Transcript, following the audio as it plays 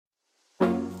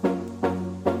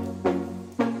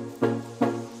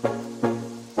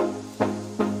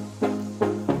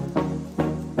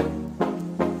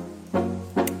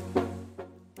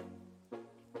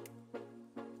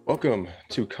Welcome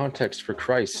to Context for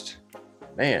Christ.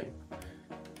 Man,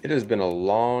 it has been a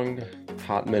long,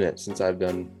 hot minute since I've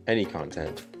done any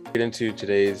content. To get into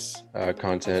today's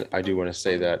content, I do want to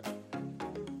say that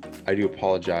I do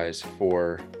apologize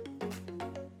for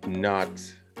not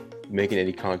making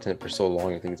any content for so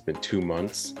long. I think it's been 2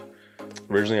 months.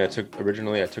 Originally,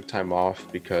 I took time off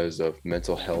because of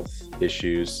mental health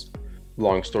issues.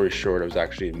 Long story short, I was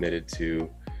actually admitted to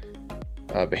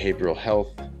behavioral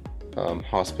health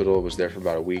hospital. Was there for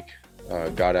about a week.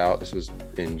 Got out. This was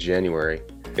in January.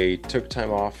 I took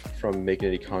time off from making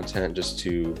any content just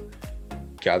to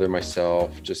gather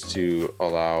myself, just to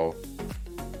allow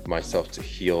myself to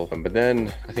heal. But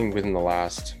then I think within the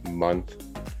past month,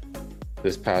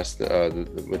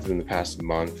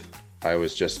 I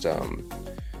was just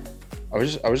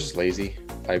lazy.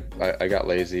 I got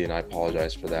lazy, and I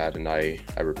apologize for that, and I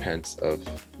repent of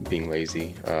being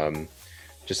lazy.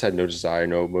 Just had no desire,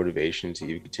 no motivation to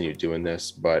even continue doing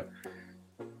this, but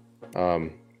I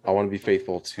want to be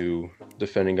faithful to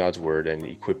defending God's word and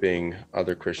equipping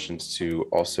other Christians to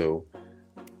also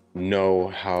know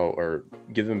how, or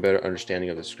give them a better understanding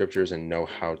of the scriptures and know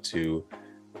how to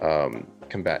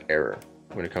combat error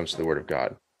when it comes to the word of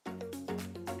God.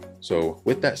 So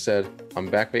with that said, I'm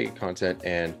back making content,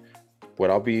 and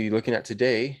what I'll be looking at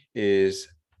today is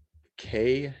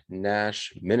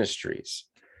Nash Ministries.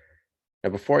 Now,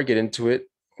 before I get into it,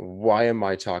 why am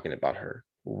I talking about her?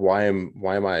 Why am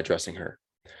I addressing her?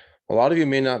 A lot of you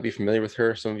may not be familiar with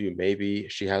her. Some of you may be.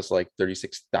 She has like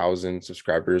 36,000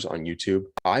 subscribers on YouTube.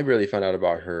 I really found out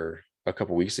about her a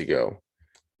couple weeks ago,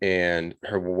 and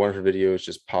one of her videos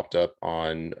just popped up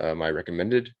on my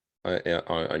recommended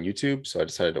on YouTube. So I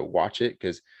decided to watch it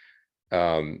because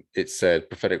it said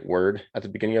prophetic word at the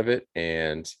beginning of it,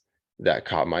 and that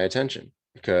caught my attention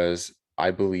because I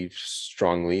believe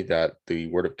strongly that the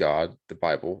word of God, the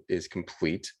Bible, is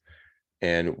complete,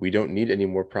 and we don't need any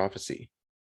more prophecy.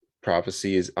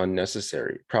 Prophecy is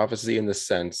unnecessary. Prophecy in the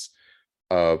sense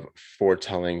of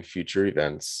foretelling future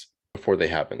events before they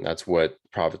happen. That's what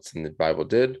prophets in the Bible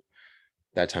did.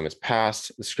 That time is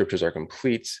past. The scriptures are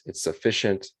complete. It's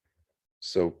sufficient.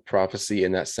 So prophecy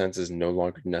in that sense is no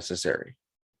longer necessary.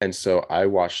 And so I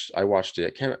watched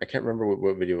it. I can't remember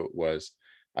what video it was.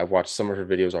 I've watched some of her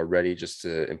videos already just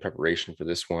in preparation for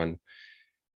this one.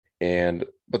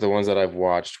 But the ones that I've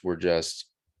watched were just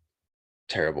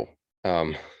terrible.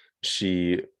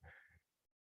 She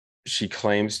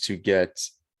claims to get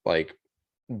like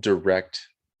direct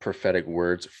prophetic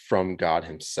words from God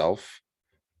himself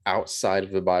outside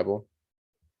of the Bible.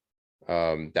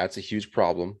 That's a huge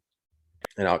problem,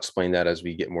 and I'll explain that as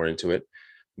we get more into it.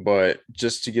 But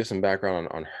just to give some background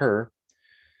on her,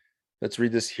 let's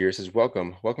read this here. It says,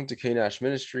 welcome to Nash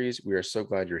Ministries. We are so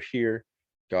glad you're here.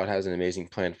 God has an amazing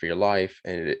plan for your life,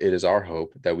 and it is our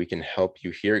hope that we can help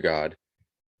you hear God,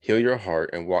 heal your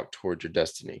heart, and walk towards your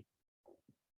destiny.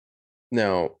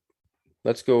 Now,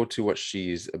 let's go to what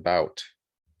she's about.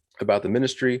 About the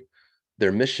ministry,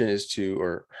 her mission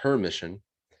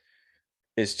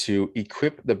is to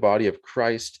equip the body of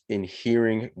Christ in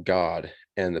hearing God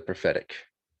and the prophetic.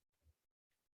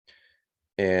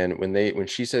 And when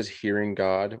she says hearing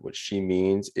God, what she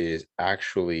means is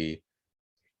actually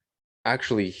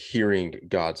hearing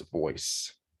God's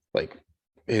voice, like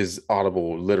his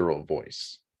audible, literal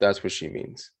voice. That's what she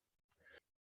means.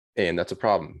 And that's a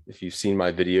problem. If you've seen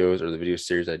my videos or the video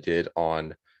series I did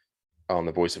on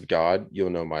the voice of God, you'll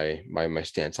know my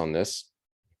stance on this.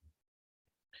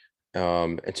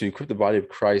 And to equip the body of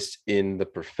Christ in the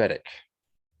prophetic.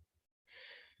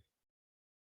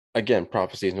 Again,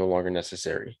 prophecy is no longer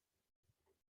necessary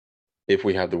if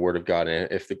we have the word of God, and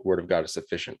if the word of God is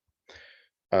sufficient.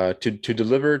 To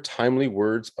deliver timely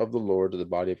words of the Lord to the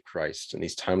body of Christ. And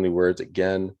these timely words,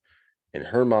 again, in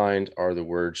her mind, are the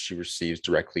words she receives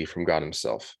directly from God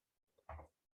himself.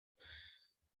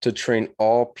 To train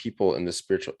all people in the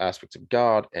spiritual aspects of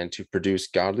God, and to produce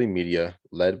godly media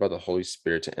led by the Holy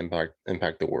Spirit to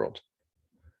impact the world.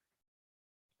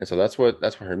 And so that's what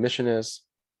her mission is.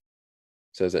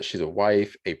 It says that she's a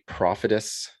wife, a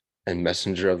prophetess, and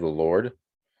messenger of the Lord.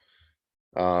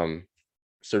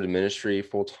 Served in ministry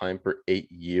full-time for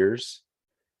 8 years.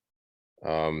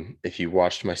 If you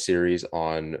watched my series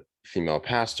on female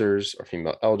pastors or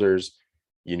female elders,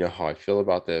 you know how I feel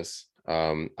about this.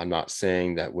 I'm not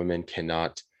saying that women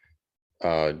cannot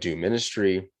do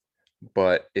ministry,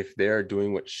 but if they're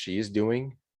doing what she's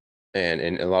doing, and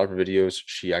in a lot of her videos,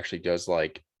 she actually does,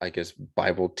 like, I guess,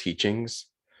 Bible teachings,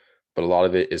 but a lot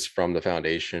of it is from the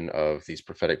foundation of these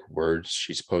prophetic words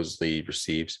she supposedly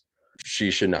receives.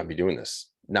 She should not be doing this.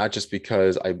 Not just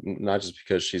because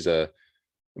she's a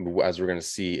as we're going to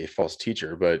see, a false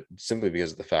teacher, but simply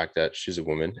because of the fact that she's a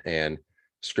woman, and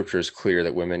scripture is clear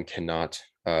that women cannot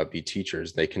be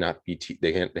teachers. They cannot be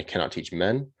they cannot teach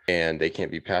men, and they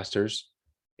can't be pastors.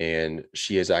 And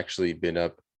she has actually been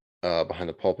up behind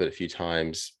the pulpit a few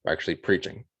times actually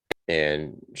preaching,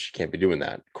 and she can't be doing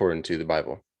that according to the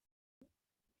Bible.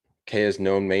 Kay is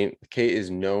known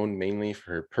mainly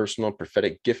for her personal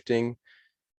prophetic gifting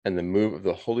and the move of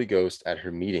the Holy Ghost at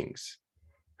her meetings.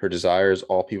 Her desire is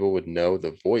all people would know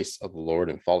the voice of the Lord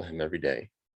and follow him every day.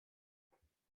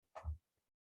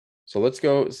 So let's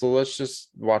just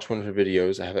watch one of her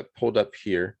videos. I have it pulled up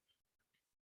here.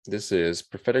 This is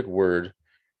Prophetic Word.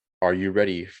 Are you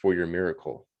ready for your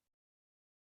miracle?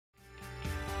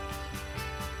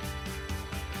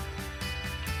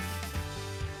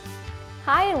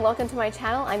 Hi, and welcome to my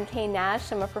channel. I'm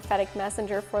Nash. I'm a prophetic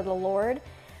messenger for the Lord.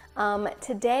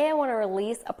 Today I want to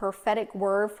release a prophetic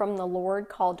word from the Lord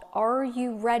called, Are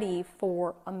you ready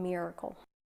for a miracle?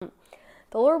 The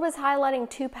Lord was highlighting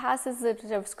two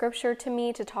passages of scripture to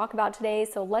me to talk about today,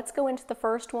 so let's go into the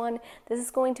first one. This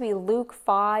is going to be Luke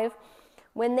 5.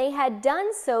 When they had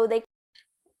done so, they...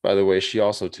 By the way, she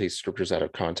also takes scriptures out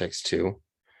of context too.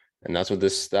 And that's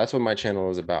what my channel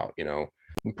is about,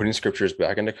 putting scriptures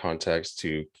back into context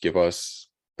to give us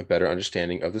a better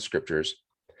understanding of the scriptures.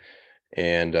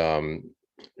 And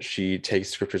she takes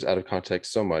scriptures out of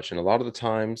context so much, and a lot of the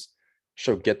times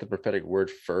she'll get the prophetic word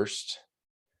first,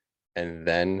 and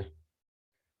then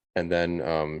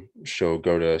she'll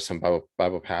go to some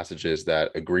Bible passages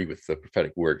that agree with the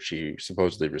prophetic word she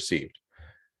supposedly received,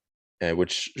 and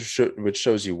which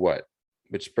shows you what,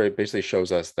 which basically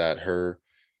shows us that her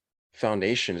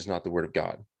foundation is not the word of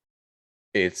God.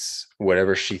 It's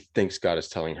whatever she thinks God is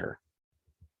telling her.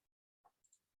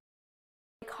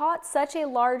 Caught such a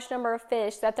large number of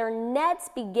fish that their nets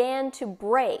began to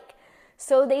break.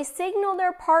 So they signaled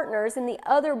their partners in the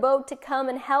other boat to come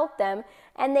and help them,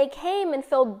 and they came and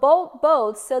filled both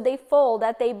boats so they full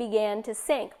that they began to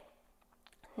sink.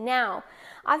 Now,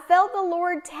 I felt the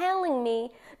Lord telling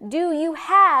me, do you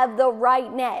have the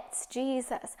right nets?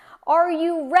 Jesus, are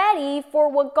you ready for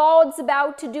what God's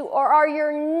about to do? Or are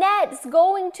your nets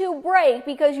going to break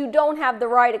because you don't have the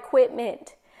right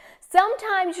equipment?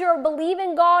 Sometimes you're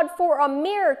believing God for a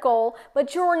miracle,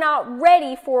 but you're not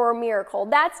ready for a miracle.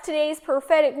 That's today's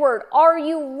prophetic word. Are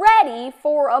you ready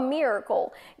for a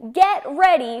miracle? Get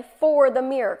ready for the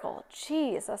miracle.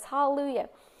 Jesus, hallelujah.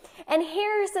 And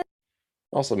here's the...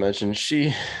 Also mentioned,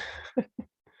 she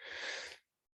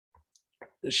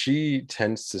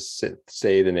tends to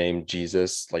say the name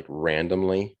Jesus like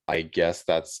randomly. I guess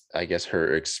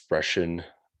her expression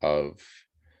of,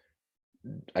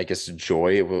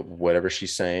 joy of whatever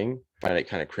she's saying. I find it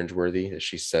kind of cringeworthy that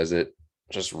she says it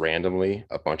just randomly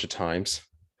a bunch of times,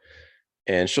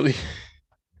 and she'll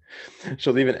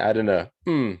even add in a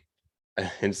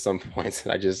in some points,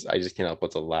 and I just can't help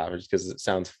but to laugh just because it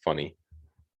sounds funny.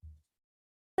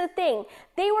 The thing,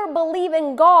 they were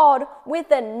believing God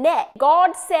with a net.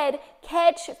 God said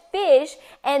catch fish,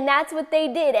 and that's what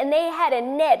they did, and they had a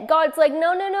net. God's like,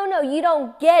 no, you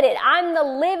don't get it. I'm the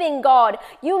living God.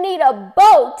 You need a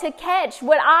boat to catch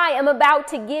what I am about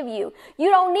to give you. You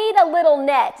don't need a little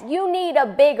net. You need a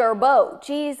bigger boat.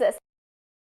 Jesus,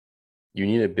 you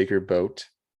need a bigger boat.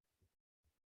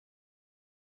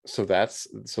 So that's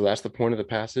the point of the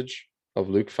passage of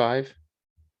Luke 5,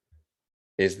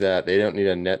 is that they don't need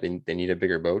a net, they need a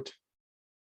bigger boat.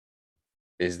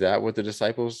 Is that what the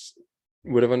disciples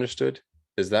would have understood?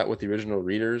 Is that what the original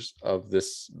readers of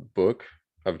this book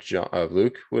of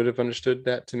Luke would have understood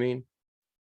that to mean?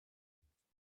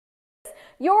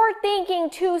 you're thinking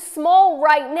too small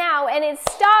right now, and it's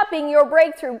stopping your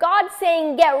breakthrough. God's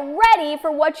saying, get ready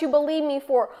for what you believe me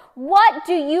for. What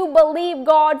do you believe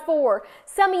God for?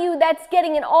 Some of you, that's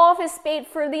getting an office space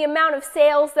for the amount of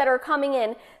sales that are coming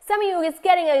in. Some of you, it's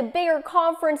getting a bigger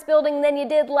conference building than you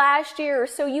did last year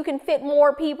so you can fit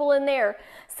more people in there.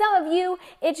 Some of you,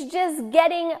 it's just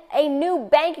getting a new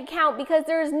bank account because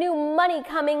there's new money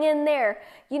coming in there.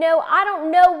 You know, I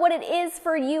don't know what it is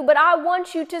for you, but I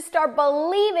want you to start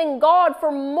believing God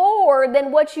for more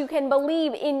than what you can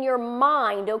believe in your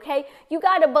mind, okay? You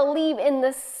got to believe in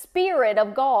the Spirit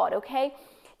of God, okay?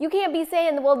 You can't be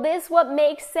saying, well, this what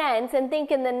makes sense, and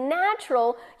think in the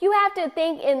natural. You have to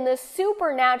think in the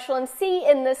supernatural and see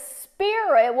in the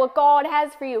Spirit what God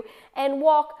has for you and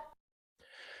walk.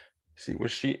 See,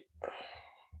 what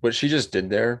she just did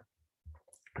there,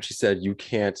 she said you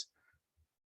can't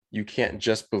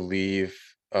just believe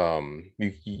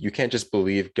you can't just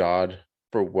believe God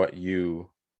for what you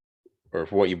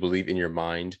believe in your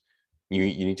mind. You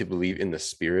need to believe in the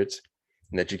Spirit,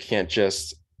 and that you can't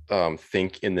just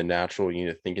think in the natural, you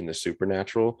need to think in the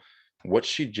supernatural. What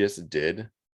she just did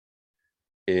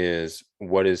is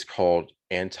what is called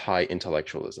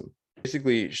anti-intellectualism.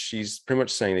 Basically, she's pretty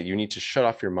much saying that you need to shut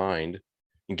off your mind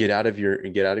and get out of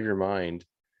your mind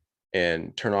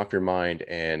and turn off your mind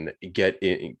and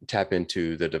tap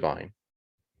into the divine.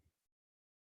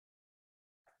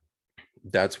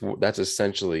 That's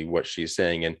essentially what she's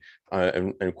saying,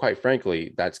 and quite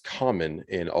frankly, that's common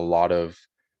in a lot of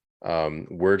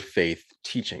word faith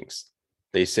teachings.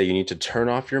 They say you need to turn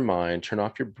off your mind, turn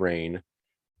off your brain,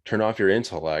 turn off your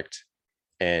intellect,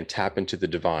 and tap into the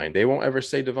divine. They won't ever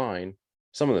say divine.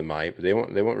 Some of them might, but they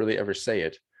won't really ever say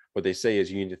it. What they say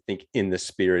is you need to think in the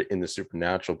spirit, in the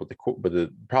supernatural. But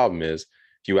the problem is,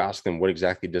 if you ask them what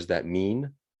exactly does that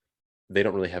mean, they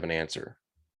don't really have an answer.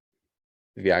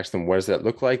 If you ask them what does that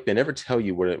look like, they never tell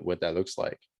you what that looks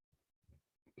like.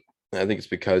 And I think it's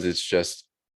because it's just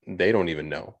they don't even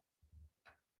know.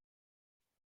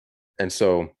 And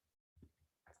so,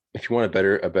 if you want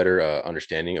a better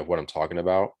understanding of what I'm talking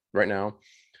about right now,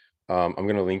 I'm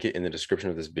going to link it in the description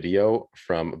of this video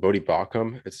from Bodhi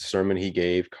Bakum. It's a sermon he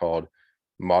gave called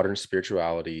 "Modern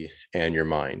Spirituality and Your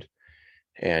Mind,"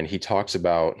 and he talks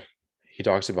about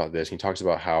this. He talks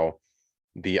about how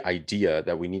the idea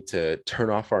that we need to turn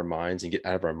off our minds and get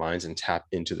out of our minds and tap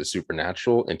into the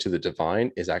supernatural, into the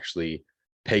divine, is actually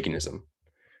paganism.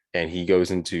 And he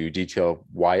goes into detail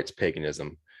why it's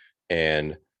paganism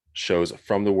and shows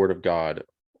from the word of God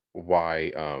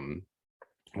why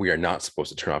we are not supposed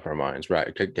to turn off our minds,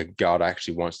 right? God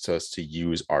actually wants us to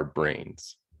use our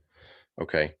brains.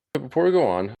 Okay. But before we go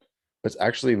on, let's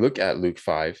actually look at Luke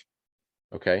 5.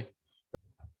 Okay.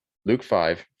 Luke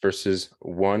 5, verses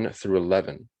 1 through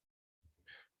 11.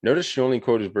 Notice she only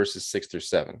quoted verses 6 through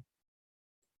 7.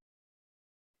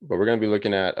 But we're going to be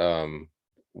looking at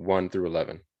 1 through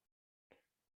 11.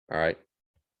 All right.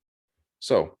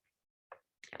 So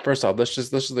first off, let's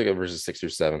just look at verses 6 through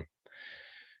 7.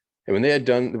 And when they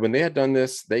had done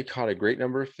this, they caught a great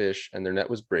number of fish, and their net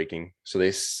was breaking. So they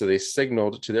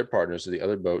signaled to their partners of the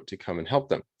other boat to come and help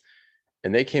them.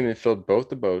 And they came and filled both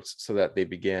the boats so that they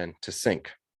began to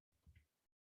sink.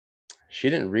 She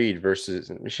didn't read verse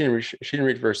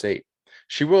 8.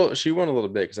 She will a little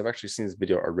bit because I've actually seen this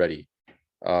video already.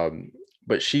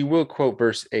 But she will quote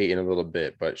verse 8 in a little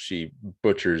bit, but she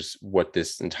butchers what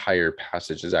this entire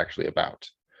passage is actually about.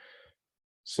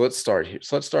 So let's start here.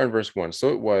 So let's start in verse 1. So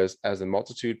it was, as the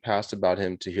multitude passed about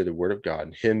him to hear the word of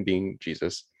God, him being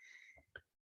Jesus,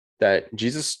 that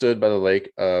Jesus stood by the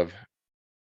lake of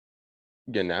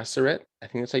Gennesaret, I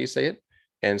think that's how you say it,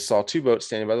 and saw two boats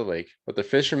standing by the lake, but the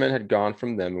fishermen had gone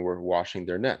from them and were washing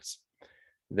their nets.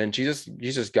 Then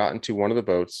Jesus got into one of the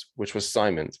boats, which was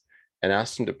Simon's, and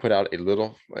asked him to put out a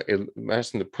little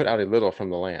from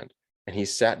the land. And he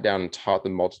sat down and taught the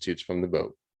multitudes from the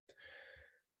boat.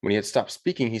 When he had stopped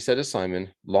speaking, he said to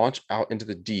Simon, "Launch out into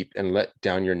the deep and let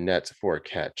down your nets for a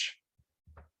catch."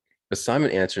 But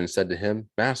Simon answered and said to him,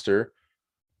 "Master,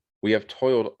 we have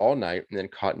toiled all night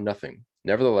and caught nothing.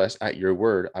 Nevertheless, at your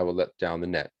word, I will let down the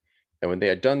net." And when they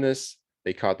had done this,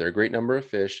 they caught their great number of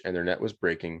fish, and their net was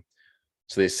breaking.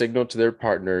 So they signaled to their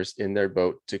partners in their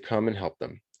boat to come and help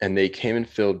them. And they came and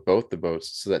filled both the boats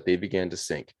so that they began to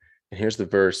sink. And here's the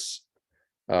verse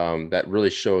that really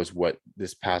shows what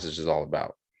this passage is all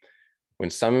about. When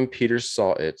Simon Peter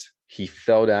saw it, he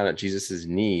fell down at Jesus'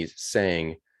 knees,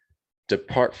 saying,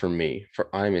 "Depart from me, for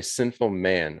I am a sinful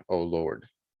man, O Lord."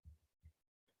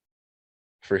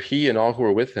 For he and all who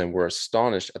were with him were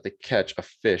astonished at the catch of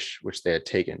fish which they had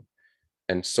taken.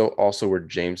 And so also were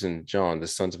James and John, the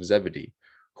sons of Zebedee,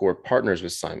 who were partners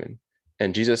with Simon.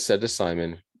 And Jesus said to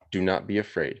Simon, "Do not be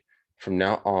afraid. From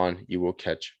now on, you will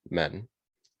catch men."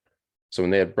 So when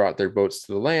they had brought their boats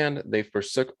to the land, they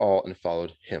forsook all and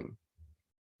followed him.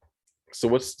 So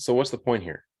what's the point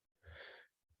here?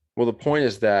 Well, the point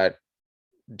is that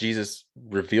Jesus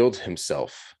revealed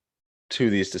himself to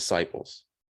these disciples.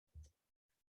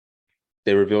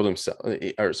 He revealed himself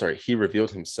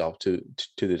to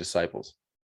the disciples.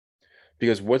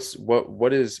 Because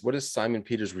what is Simon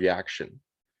Peter's reaction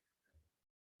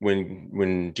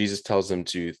when Jesus tells them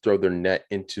to throw their net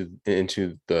into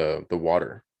the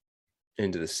water,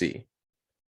 into the sea?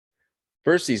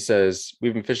 First he says,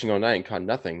 "We've been fishing all night and caught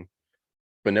nothing,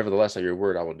 but nevertheless at your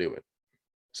word I will do it."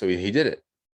 So he did it.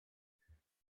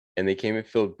 And they came and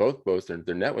filled both boats. Their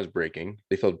net was breaking.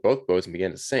 They filled both boats and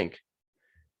began to sink.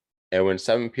 And when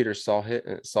Simon Peter saw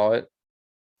it,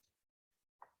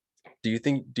 do you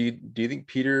think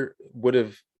Peter would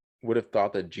have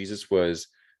thought that Jesus was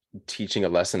teaching a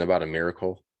lesson about a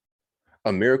miracle?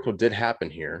 A miracle did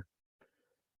happen here,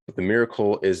 but the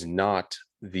miracle is not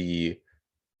the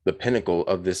the pinnacle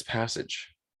of this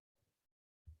passage.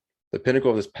 The pinnacle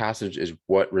of this passage is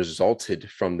what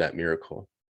resulted from that miracle,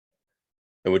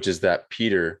 and which is that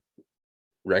Peter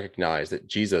recognized that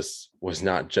Jesus was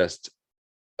not just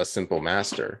a simple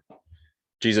master.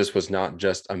 Jesus was not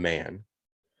just a man.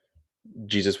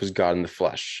 Jesus was God in the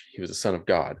flesh. He was the Son of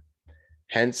God.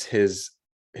 Hence his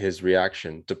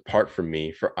reaction, "Depart from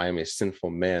me, for I am a sinful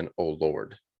man, O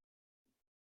Lord."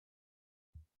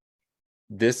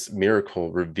 This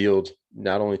miracle revealed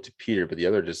not only to Peter, but the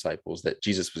other disciples that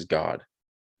Jesus was God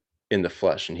in the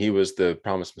flesh, and he was the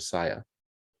promised Messiah.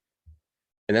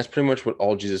 And that's pretty much what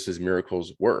all Jesus's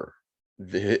miracles were.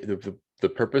 The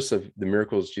purpose of the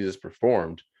miracles Jesus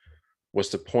performed was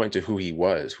to point to who he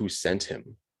was, who sent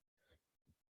him,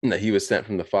 and that he was sent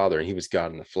from the Father and he was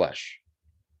God in the flesh.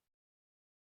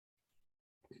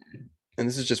 And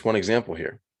this is just one example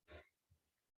here.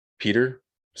 Peter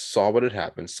saw what had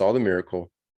happened, saw the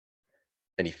miracle,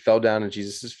 and he fell down at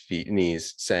Jesus'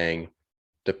 knees, saying,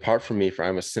 "Depart from me, for I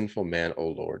am a sinful man, O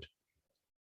Lord."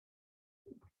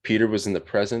 Peter was in the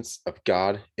presence of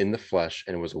God in the flesh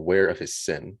and was aware of his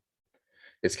sin.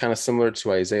 It's kind of similar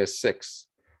to Isaiah 6,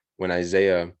 when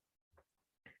Isaiah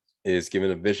is given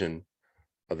a vision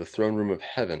of the throne room of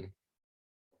heaven,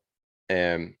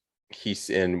 and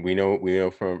we know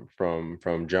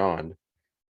from John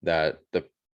that the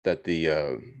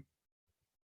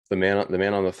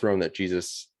man on the throne that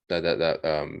Jesus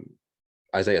that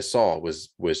Isaiah saw was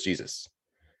Jesus.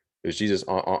 It was Jesus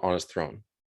on his throne.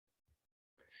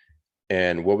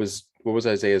 And what was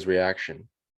Isaiah's reaction?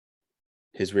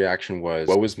 His reaction was,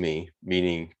 "Woe is me,"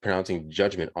 meaning pronouncing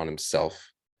judgment on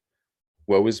himself.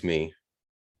 "Woe is me,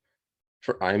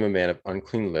 for I am a man of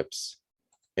unclean lips,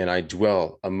 and I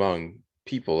dwell among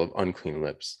people of unclean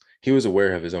lips." He was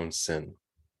aware of his own sin.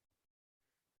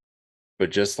 But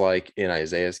just like in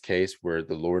Isaiah's case, where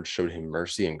the Lord showed him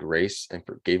mercy and grace and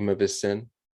forgave him of his sin,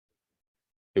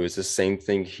 it was the same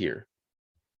thing here.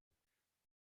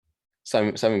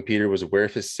 Simon Peter was aware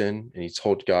of his sin, and he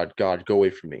told God, "God, go away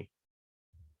from me.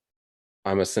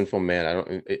 I'm a sinful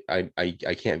man.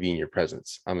 I can't be in your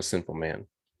presence. I'm a sinful man."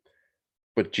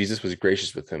 But Jesus was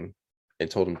gracious with him and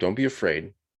told him, "Don't be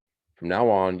afraid. From now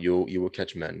on, you will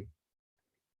catch men."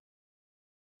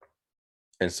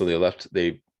 And so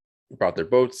they brought their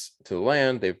boats to the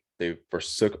land. They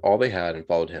forsook all they had and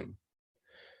followed him.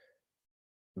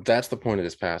 That's the point of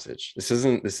this passage. This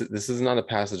is not a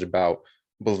passage about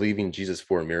believing Jesus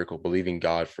for a miracle, believing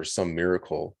God for some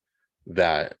miracle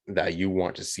that you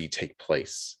want to see take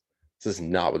place. This is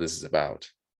not what this is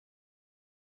about.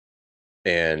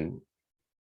 And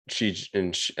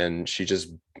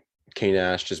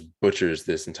Nash just butchers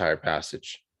this entire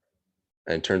passage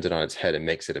and turns it on its head and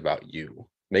makes it about you,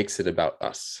 makes it about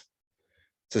us.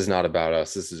 This is not about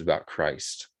us. This is about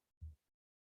Christ.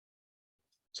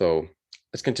 So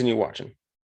let's continue watching.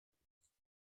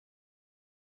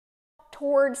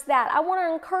 Towards that. I want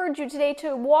to encourage you today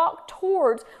to walk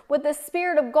towards what the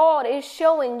Spirit of God is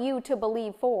showing you to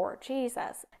believe for.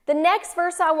 Jesus. The next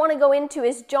verse I want to go into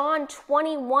is John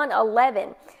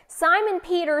 21:11. Simon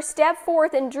Peter stepped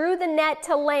forth and drew the net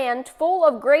to land full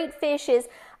of great fishes,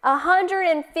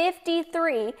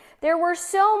 153. There were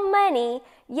so many,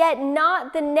 yet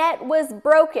not the net was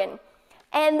broken.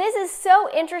 And this is so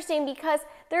interesting because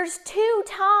there's 2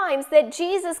 times that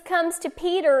Jesus comes to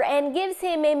Peter and gives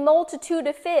him a multitude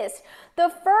of fish. The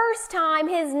first time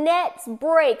his nets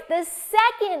break. The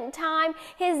second time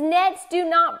his nets do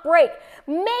not break.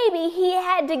 Maybe he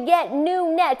had to get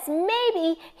new nets.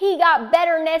 Maybe he got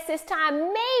better nets this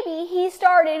time. Maybe he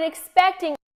started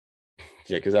expecting.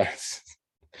 Yeah, because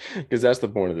that's the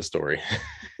point of the story.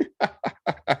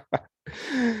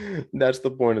 That's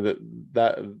the point of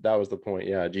that was the point.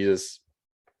 Yeah, Jesus.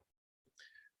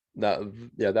 That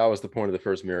was the point of the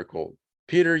first miracle.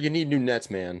 "Peter, you need new nets,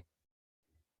 man."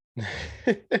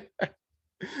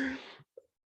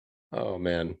 Oh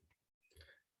man.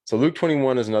 So Luke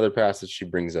 21 is another passage she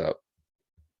brings up.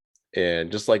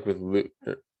 And just like with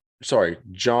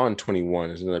John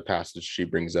 21 is another passage she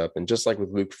brings up. And just like with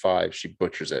Luke 5, she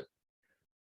butchers it.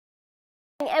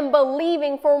 And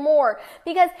believing for more,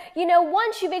 because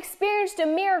once you've experienced a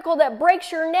miracle that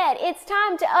breaks your net, it's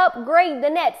time to upgrade the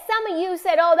net. Some of you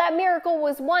said, "Oh, that miracle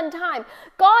was one time."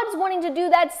 God's wanting to do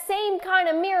that same kind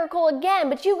of miracle again,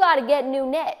 but you got to get new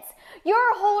nets.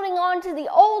 You're holding on to the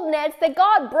old nets that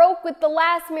God broke with the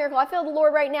last miracle. I feel the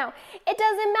Lord right now. It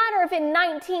doesn't matter if in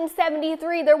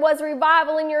 1973 there was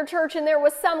revival in your church and there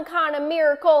was some kind of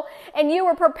miracle and you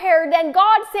were prepared then.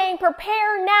 God's saying,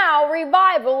 prepare now,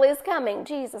 revival is coming.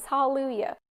 Jesus,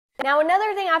 hallelujah. Now,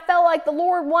 another thing I felt like the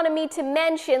Lord wanted me to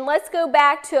mention, let's go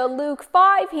back to Luke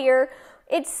 5 here.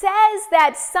 It says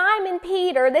that Simon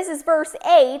Peter, this is verse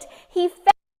 8, he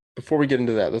fell. Before we get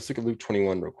into that, let's look at Luke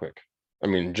 21 real quick.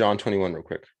 John 21 real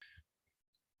quick.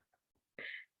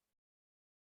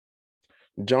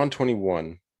 John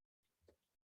 21.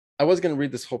 I was going to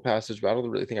read this whole passage, but I don't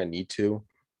really think I need to.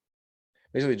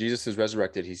 Basically, Jesus is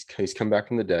resurrected. He's come back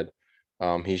from the dead.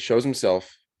 He shows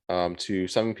himself to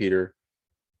Simon Peter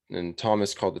and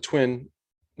Thomas, called the twin,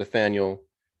 Nathaniel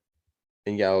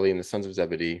in Galilee, and the sons of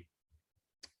Zebedee,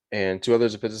 and two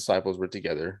others of his disciples were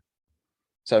together.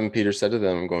 Simon Peter said to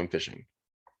them, "I'm going fishing,"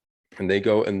 and they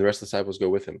go, and the rest of the disciples go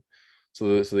with him.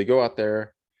 So they go out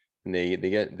there, and they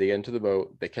get into the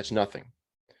boat. They catch nothing,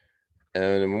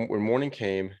 and when morning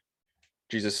came,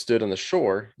 Jesus stood on the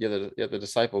shore. Yet the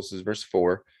disciples, this is verse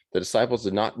 4, the disciples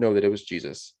did not know that it was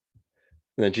Jesus.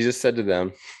 And then Jesus said to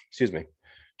them,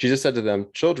 Jesus said to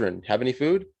them, "Children, have any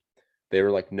food?" They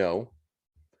were like, "No."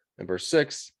 In verse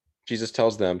 6, Jesus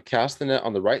tells them, "Cast the net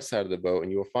on the right side of the boat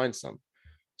and you will find some."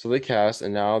 So they cast,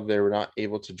 and now they were not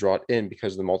able to draw it in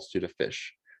because of the multitude of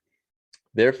fish.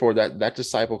 Therefore, that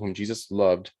disciple whom Jesus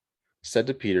loved said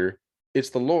to Peter, "It's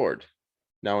the Lord."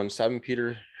 Now when Simon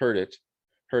Peter heard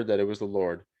that it was the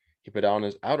Lord, he put on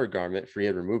his outer garment, for he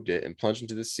had removed it, and plunged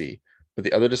into the sea. But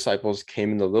the other disciples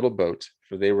came in the little boat,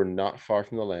 for they were not far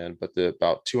from the land, but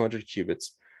about 200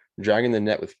 cubits, dragging the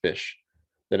net with fish.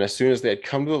 Then as soon as they had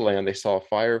come to the land, they saw a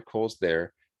fire of coals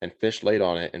there, and fish laid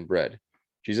on it, and bread.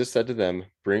 Jesus said to them,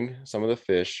 "Bring some of the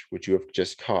fish which you have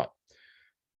just caught."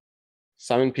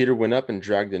 Simon Peter went up and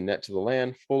dragged the net to the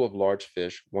land, full of large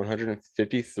fish,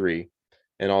 153,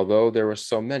 and although there were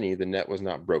so many, the net was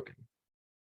not broken.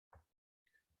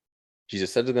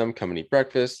 Jesus said to them, "Come and eat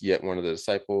breakfast." Yet one of the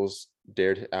disciples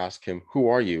dared to ask him, "Who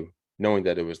are you?" knowing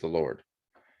that it was the Lord.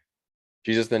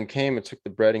 Jesus then came and took the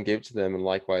bread and gave it to them, and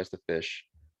likewise the fish.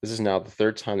 This is now the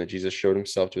third time that Jesus showed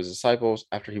himself to his disciples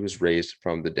after he was raised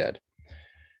from the dead.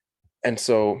 And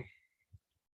so,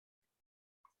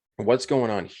 what's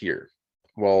going on here?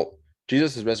 Well,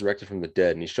 Jesus is resurrected from the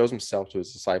dead, and he shows himself to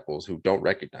his disciples who don't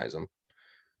recognize him.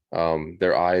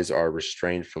 Their eyes are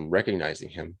restrained from recognizing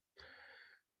him.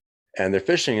 And they're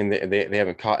fishing, and they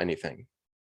haven't caught anything.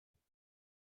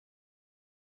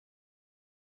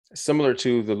 Similar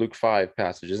to the Luke 5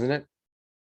 passage, isn't it?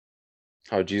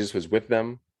 How Jesus was with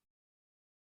them,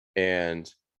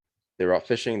 and they were out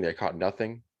fishing, they caught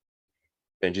nothing.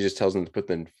 And Jesus tells them to put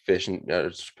the fish and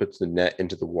puts the net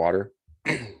into the water.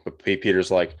 But Peter's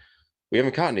like, "We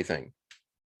haven't caught anything."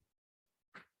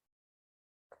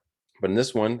 But in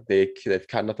this one, they've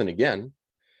caught nothing again.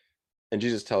 And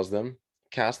Jesus tells them,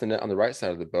 "Cast the net on the right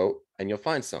side of the boat, and you'll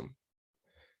find some."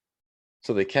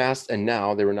 So they cast, and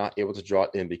now they were not able to draw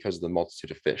it in because of the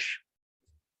multitude of fish.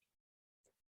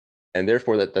 And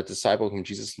therefore, that disciple whom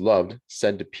Jesus loved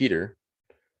said to Peter,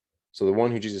 so the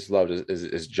one who Jesus loved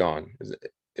is John.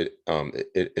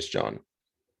 It's John.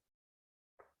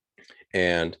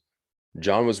 And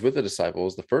John was with the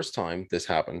disciples the first time this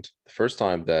happened, the first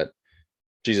time that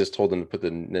Jesus told them to put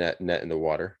the net in the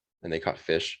water, and they caught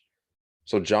fish.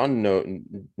 So John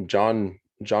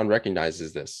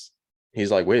recognizes this. He's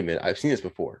like, "Wait a minute, I've seen this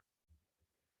before."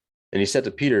 And he said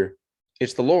to Peter,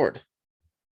 "It's the Lord."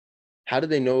 How did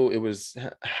they know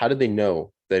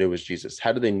that it was Jesus?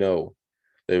 How did they know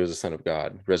that it was the Son of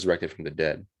God, resurrected from the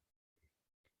dead?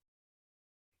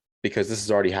 Because this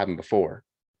has already happened before.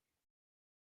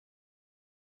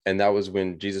 And that was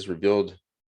when Jesus revealed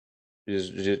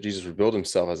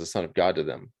himself as the Son of God to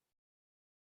them.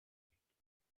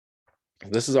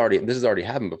 This has already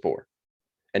happened before.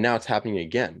 And now it's happening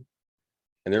again.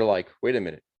 And they're like, wait a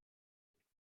minute,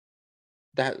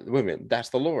 that's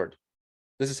the Lord.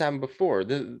 This has happened before.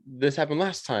 This happened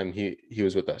last time he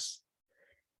was with us.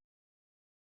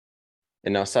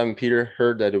 And now Simon Peter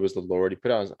heard that it was the Lord. He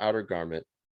put on his outer garment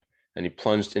and he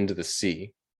plunged into the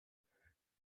sea.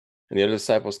 And the other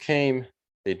disciples came,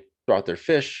 they brought their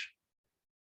fish,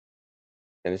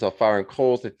 and they saw fire and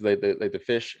coals. They laid the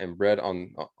fish and bread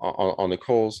on the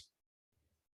coals,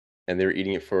 and they were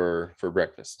eating it for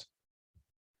breakfast.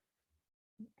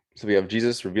 So we have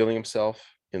Jesus revealing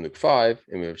himself in Luke 5,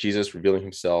 and we have Jesus revealing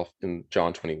himself in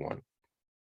John 21.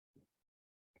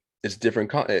 It's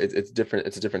different. It's different.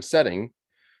 It's a different setting,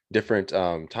 different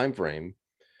time frame,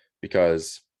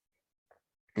 because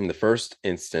in the first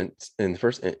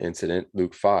incident,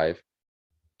 Luke 5,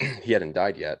 he hadn't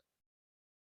died yet,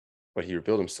 but he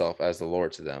revealed himself as the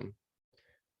Lord to them.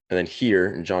 And then here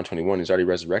in John 21, he's already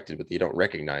resurrected, but they don't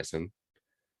recognize him.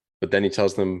 But then he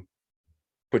tells them,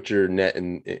 "Put your net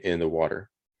in the water,"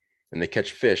 and they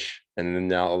catch fish, and then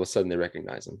now all of a sudden they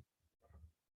recognize him.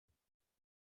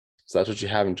 So that's what you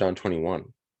have in John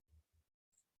 21.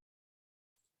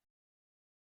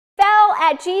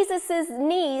 at Jesus'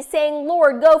 knees saying,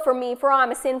 Lord, go from me, for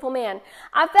I'm a sinful man.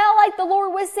 I felt like the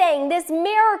Lord was saying, this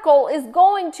miracle is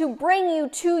going to bring you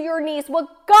to your knees. What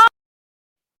God.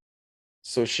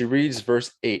 So she reads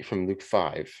verse 8 from Luke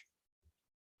 5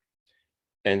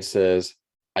 and says,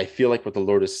 I feel like what the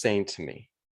Lord is saying to me.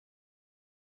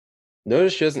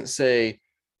 Notice she doesn't say,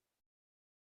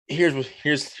 here's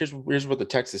what the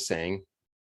text is saying.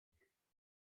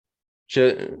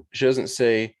 She doesn't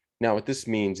say, now what this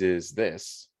means is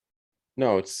this.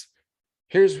 No, it's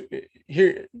here's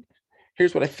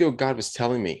what I feel God was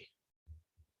telling me.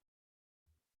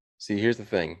 See, here's the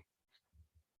thing.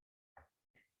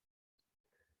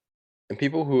 And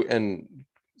people who, and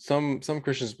some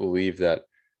Christians believe that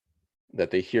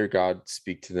they hear God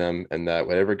speak to them and that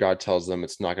whatever God tells them,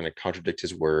 it's not going to contradict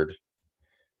his word.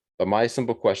 But my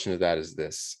simple question to that is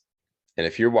this. And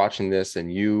if you're watching this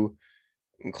and you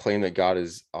claim that God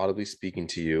is audibly speaking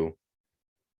to you,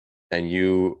 and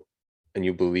you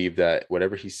believe that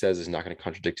whatever he says is not going to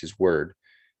contradict his word,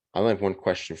 I only have one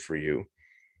question for you.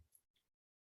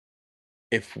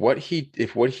 If what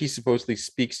he supposedly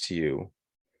speaks to you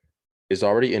is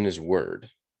already in his word,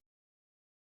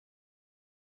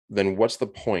 then what's the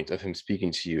point of him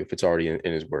speaking to you if it's already in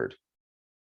his word?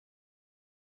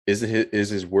 Is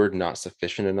his word not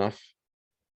sufficient enough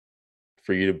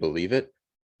for you to believe it?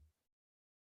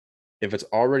 If it's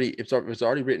already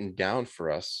written down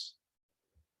for us,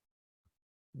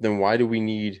 then why do we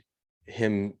need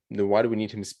him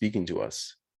speaking to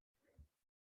us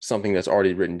something that's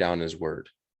already written down in his word?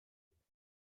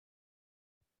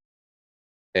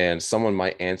 And someone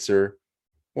might answer,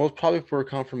 well, it's probably for a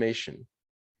confirmation.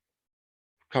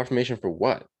 Confirmation for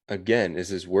what? Again, is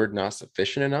his word not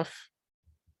sufficient enough?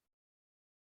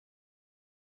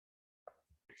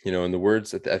 You know, in the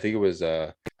words, I think it was,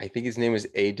 I think his name was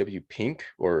A.W. Pink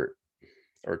or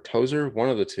Tozer, one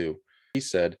of the two. He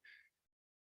said,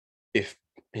 if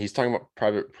he's talking about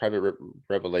private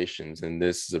revelations, and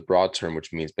this is a broad term,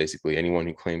 which means basically anyone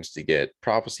who claims to get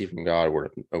prophecy from God, or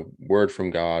a word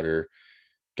from God, or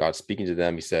God speaking to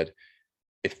them, he said,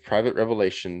 if private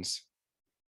revelations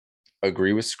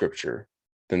agree with scripture,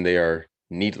 then they are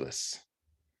needless.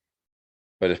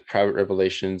 But if private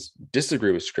revelations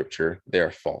disagree with scripture, they are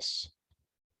false.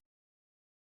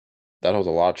 That holds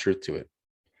a lot of truth to it.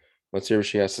 Let's hear what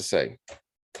she has to say.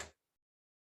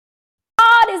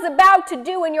 God is about to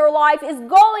do in your life is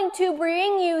going to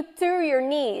bring you through your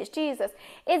knees, Jesus.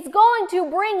 It's going to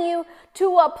bring you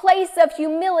to a place of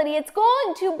humility. It's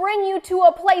going to bring you to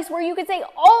a place where you can say,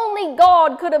 only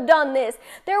God could have done this.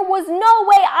 There was no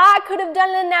way I could have done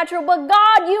it in the natural, but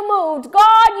God, you moved.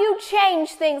 God, you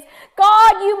changed things.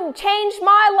 God, you changed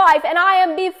my life, and I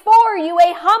am before you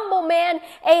a humble man,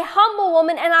 a humble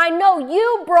woman, and I know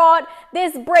you brought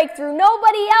this breakthrough.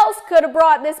 Nobody else could have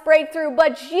brought this breakthrough,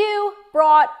 but you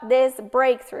brought this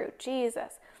breakthrough,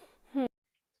 Jesus.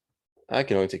 I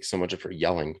can only take so much of her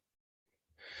yelling.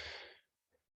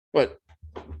 But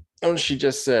she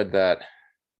just said that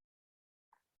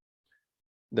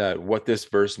what this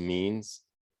verse means,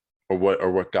 or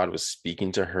what God was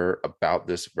speaking to her about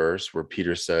this verse, where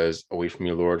Peter says, away from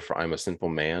you, Lord, for I'm a sinful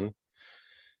man,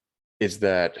 is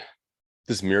that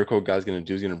this miracle God's going to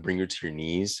do is going to bring you to your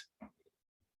knees.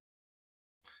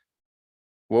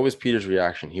 What was Peter's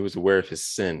reaction? He was aware of his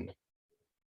sin,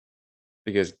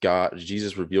 because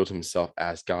Jesus revealed himself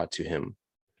as God to him.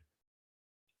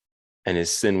 And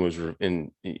his sin was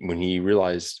when he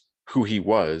realized who he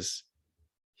was,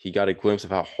 he got a glimpse of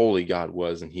how holy God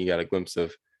was, and he got a glimpse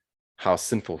of how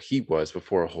sinful he was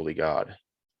before a holy God.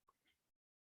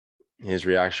 His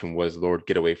reaction was, Lord,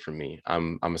 get away from me.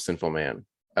 I'm a sinful man.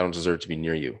 I don't deserve to be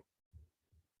near you.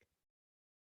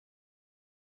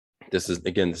 This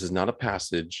is not a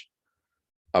passage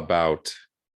about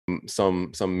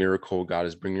some miracle God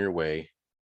is bringing your way.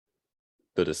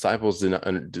 The disciples didn't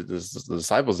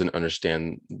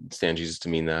understand Jesus to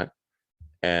mean that,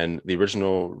 and the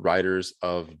original writers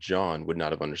of John would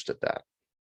not have understood that,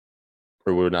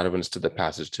 or would not have understood the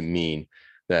passage to mean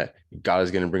that God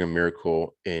is going to bring a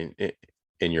miracle in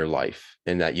your life,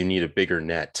 and that you need a bigger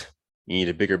net, you need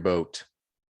a bigger boat.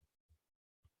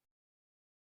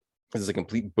 This is a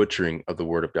complete butchering of the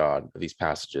word of God, of these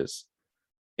passages.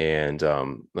 And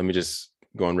let me just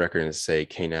go on record and say,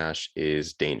 Nash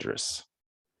is dangerous.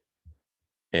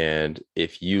 And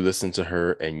if you listen to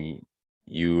her and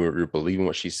you're believing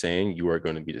what she's saying, you are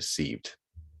going to be deceived.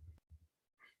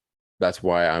 That's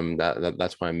why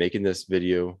that's why I'm making this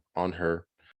video on her,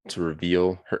 to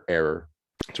reveal her error,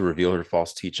 to reveal her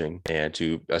false teaching, and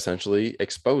to essentially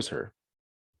expose her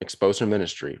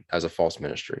ministry as a false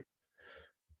ministry.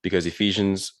 Because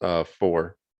Ephesians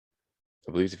 4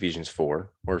 I believe it's Ephesians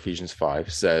 4 or Ephesians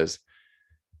 5, says,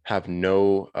 have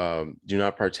no, do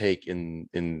not partake in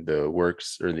the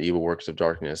works or the evil works of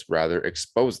darkness, rather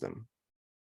expose them.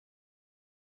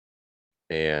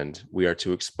 And we are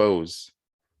to expose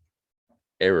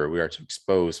error. We are to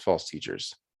expose false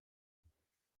teachers.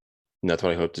 And that's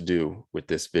what I hope to do with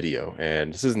this video.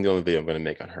 And this isn't the only video I'm going to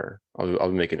make on her.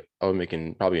 I'll be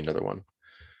making probably another one,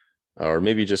 or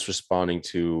maybe just responding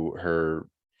to her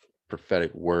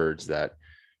prophetic words that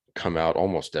come out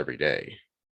almost every day.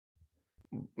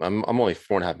 I'm only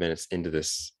 4.5 minutes into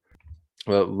this.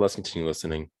 Well, let's continue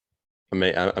listening. I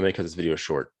may cut this video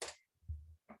short.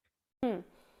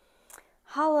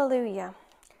 Hallelujah.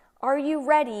 Are you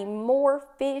ready? More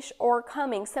fish are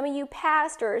coming. Some of you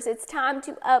pastors, it's time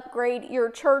to upgrade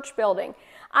your church building.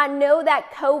 I know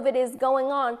that COVID is going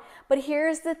on, but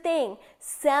here's the thing.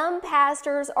 Some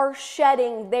pastors are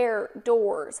shutting their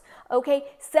doors, okay?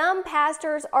 Some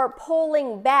pastors are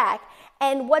pulling back,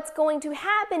 and what's going to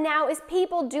happen now is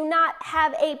people do not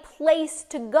have a place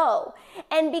to go.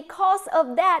 And because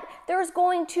of that, there's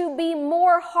going to be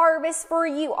more harvest for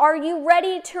you. Are you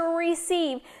ready to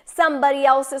receive somebody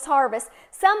else's harvest?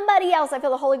 Somebody else, I feel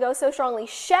the Holy Ghost so strongly,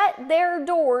 shut their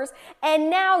doors, and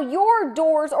now your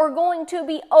doors are going to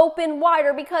be open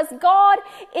wider because God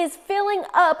is filling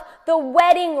up the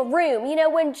wedding room. You know,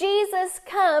 when Jesus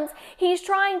comes, he's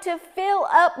trying to fill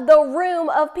up the room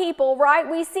of people, right?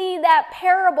 We see that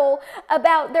parable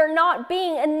about there not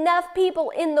being enough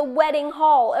people in the wedding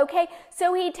hall, okay?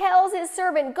 So he tells his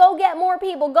servant, go get more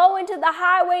people, go into the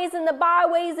highways and the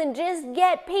byways and just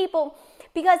get people,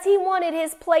 because he wanted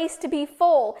his place to be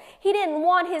full. He didn't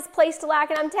want his place to lack.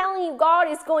 And I'm telling you, God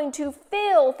is going to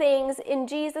fill things in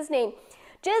Jesus' name.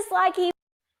 Just like he...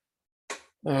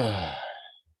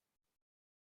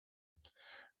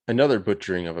 Another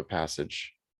butchering of a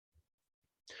passage.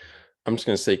 I'm just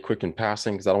going to say quick in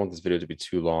passing because I don't want this video to be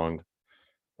too long.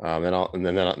 Then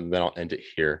I'll end it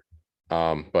here.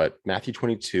 But Matthew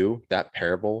 22, that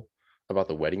parable about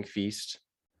the wedding feast,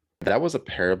 that was a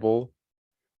parable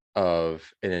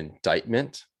of an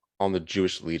indictment on the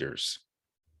Jewish leaders.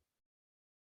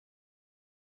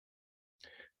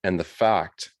 And the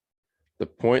point of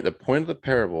the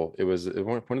parable,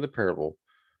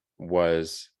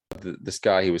 was this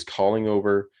guy, he was calling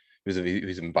over, he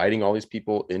was inviting all these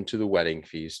people into the wedding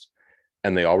feast,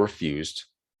 and they all refused.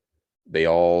 They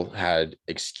all had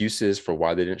excuses for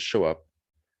why they didn't show up.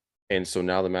 And so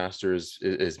now the master is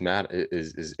mad,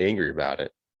 is angry about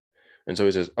it. And so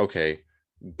he says, okay,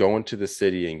 go into the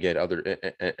city and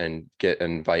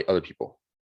invite other people,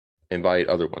 invite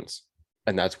other ones.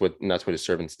 And that's what his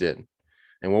servants did.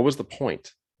 And what was the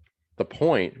point? The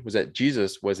point was that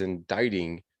Jesus was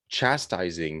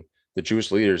chastising the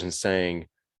Jewish leaders and saying,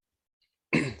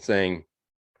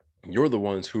 you're the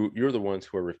ones who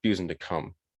are refusing to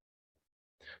come.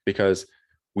 Because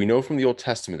we know from the Old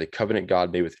Testament the covenant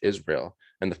God made with Israel,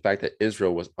 and the fact that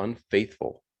Israel was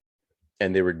unfaithful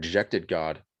and they rejected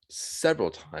God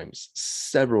several times.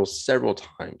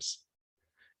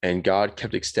 And God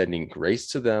kept extending grace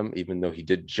to them, even though he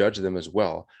did judge them as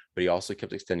well. But he also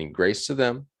kept extending grace to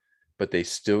them, but they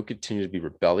still continue to be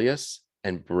rebellious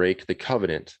and break the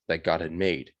covenant that God had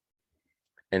made.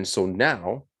 And so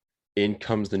now in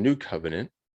comes the new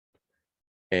covenant.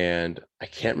 And I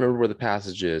can't remember where the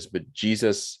passage is, but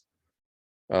Jesus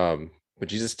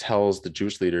tells the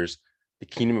Jewish leaders, the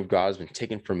kingdom of God has been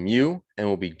taken from you and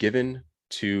will be given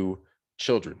to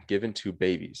children, given to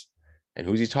babies. And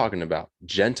who's he talking about?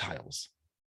 Gentiles.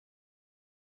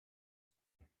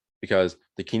 Because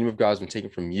the kingdom of God has been taken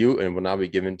from you and will now be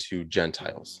given to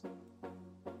Gentiles.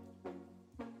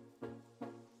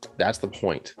 That's the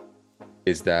point,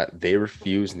 is that they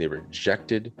refused and they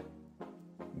rejected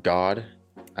God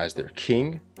as their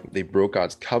king. They broke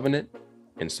God's covenant.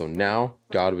 And so now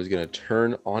God was going to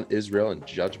turn on Israel in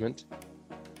judgment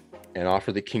and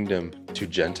offer the kingdom to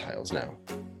Gentiles now.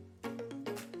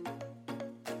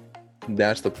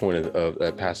 That's the point of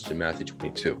that passage in Matthew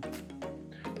 22.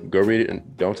 Go read it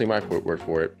and don't take my word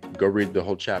for it. Go read the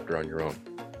whole chapter on your own.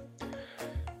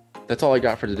 That's all I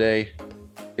got for today.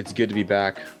 It's good to be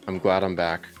back. I'm glad I'm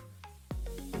back.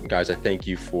 Guys, I thank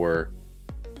you for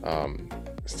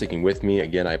sticking with me.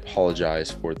 Again, I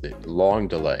apologize for the long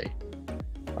delay.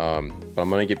 But I'm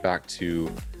going to get back to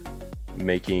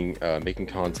making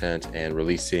content and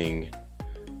releasing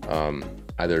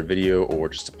either a video or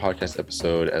just a podcast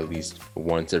episode at least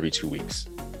once every 2 weeks.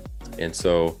 And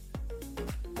so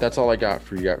that's all I got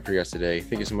for you guys today.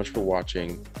 Thank you so much for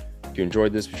watching. If you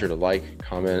enjoyed this, be sure to like,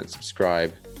 comment,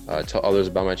 subscribe, tell others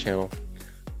about my channel.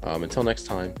 Until next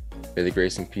time, may the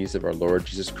grace and peace of our Lord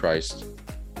Jesus Christ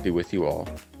be with you all.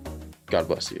 God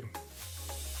bless you.